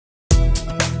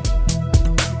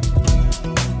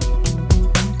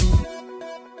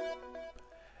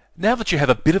Now that you have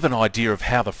a bit of an idea of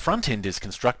how the front end is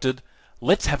constructed,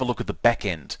 let's have a look at the back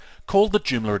end, called the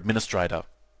Joomla Administrator.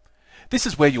 This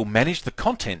is where you'll manage the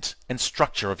content and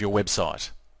structure of your website.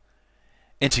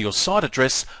 Enter your site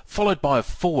address followed by a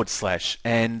 /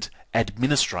 and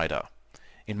administrator.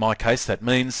 In my case that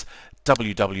means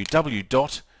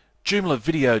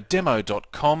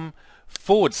www.joomlavideodemo.com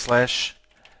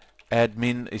 /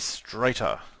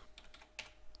 administrator.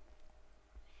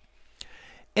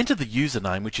 Enter the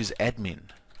username, which is admin,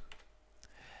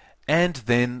 and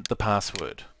then the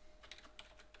password.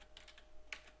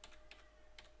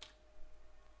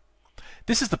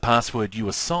 This is the password you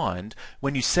assigned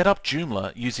when you set up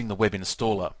Joomla using the web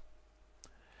installer.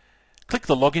 Click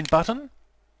the login button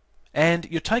and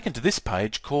you're taken to this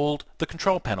page called the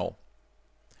control panel.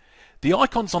 The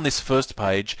icons on this first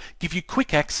page give you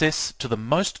quick access to the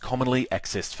most commonly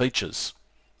accessed features.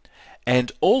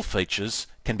 And all features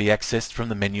can be accessed from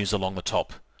the menus along the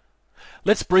top.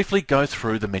 Let's briefly go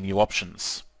through the menu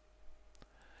options.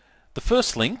 The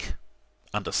first link,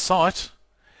 under Site,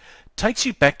 takes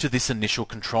you back to this initial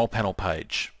control panel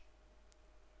page.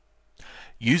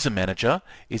 User Manager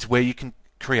is where you can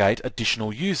create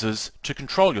additional users to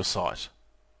control your site.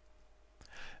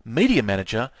 Media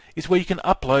Manager is where you can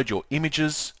upload your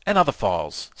images and other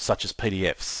files, such as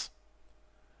PDFs.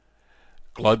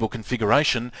 Global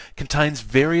Configuration contains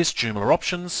various Joomla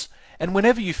options, and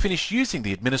whenever you finish using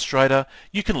the administrator,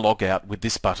 you can log out with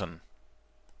this button.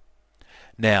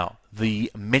 Now,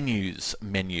 the Menus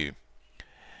menu.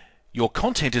 Your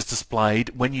content is displayed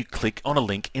when you click on a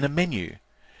link in a menu.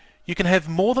 You can have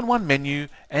more than one menu,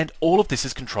 and all of this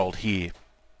is controlled here.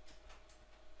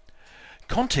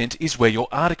 Content is where your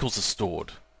articles are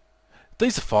stored.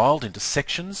 These are filed into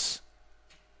sections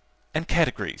and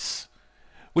categories,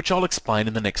 which I'll explain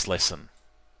in the next lesson.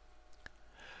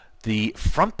 The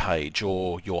front page,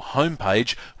 or your home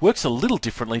page, works a little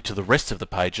differently to the rest of the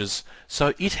pages,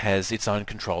 so it has its own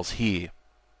controls here.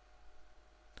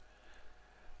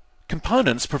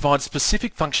 Components provide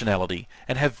specific functionality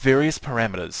and have various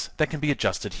parameters that can be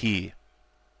adjusted here.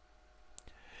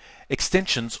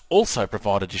 Extensions also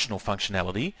provide additional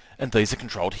functionality, and these are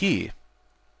controlled here.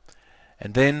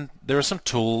 And then there are some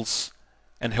tools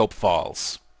and help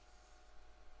files.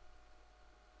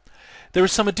 There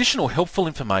is some additional helpful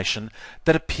information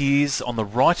that appears on the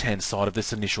right-hand side of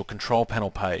this initial control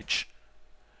panel page.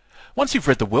 Once you've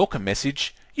read the welcome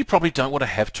message, you probably don't want to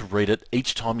have to read it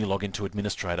each time you log into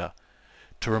Administrator.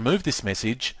 To remove this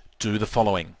message, do the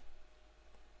following.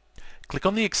 Click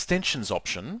on the Extensions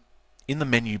option in the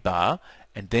menu bar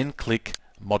and then click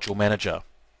Module Manager.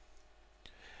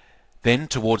 Then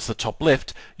towards the top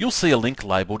left, you'll see a link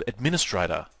labelled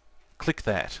Administrator. Click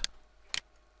that.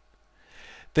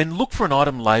 Then look for an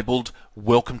item labelled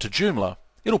Welcome to Joomla.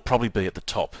 It'll probably be at the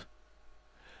top.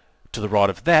 To the right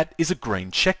of that is a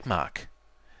green check mark.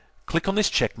 Click on this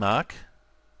check mark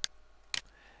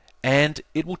and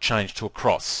it will change to a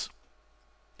cross.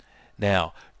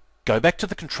 Now, go back to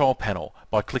the control panel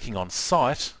by clicking on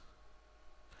Site,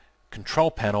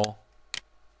 Control Panel,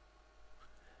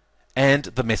 and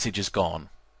the message is gone.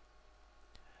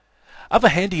 Other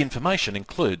handy information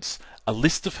includes a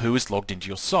list of who is logged into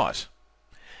your site.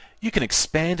 You can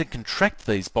expand and contract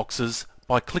these boxes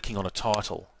by clicking on a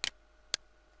title.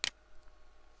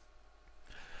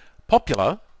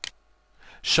 Popular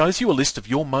shows you a list of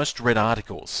your most read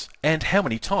articles and how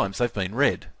many times they've been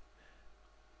read.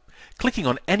 Clicking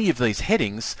on any of these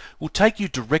headings will take you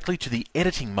directly to the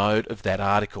editing mode of that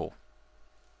article.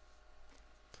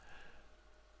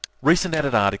 Recent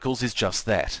added articles is just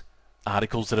that,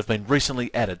 articles that have been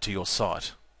recently added to your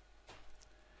site.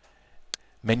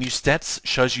 Menu stats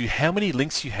shows you how many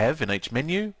links you have in each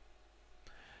menu.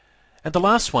 And the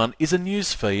last one is a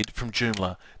news feed from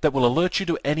Joomla that will alert you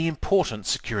to any important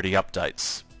security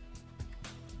updates.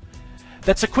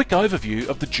 That's a quick overview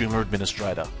of the Joomla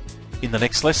Administrator. In the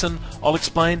next lesson, I'll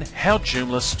explain how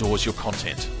Joomla stores your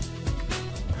content.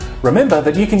 Remember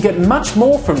that you can get much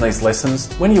more from these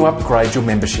lessons when you upgrade your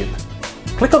membership.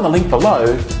 Click on the link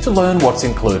below to learn what's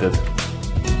included.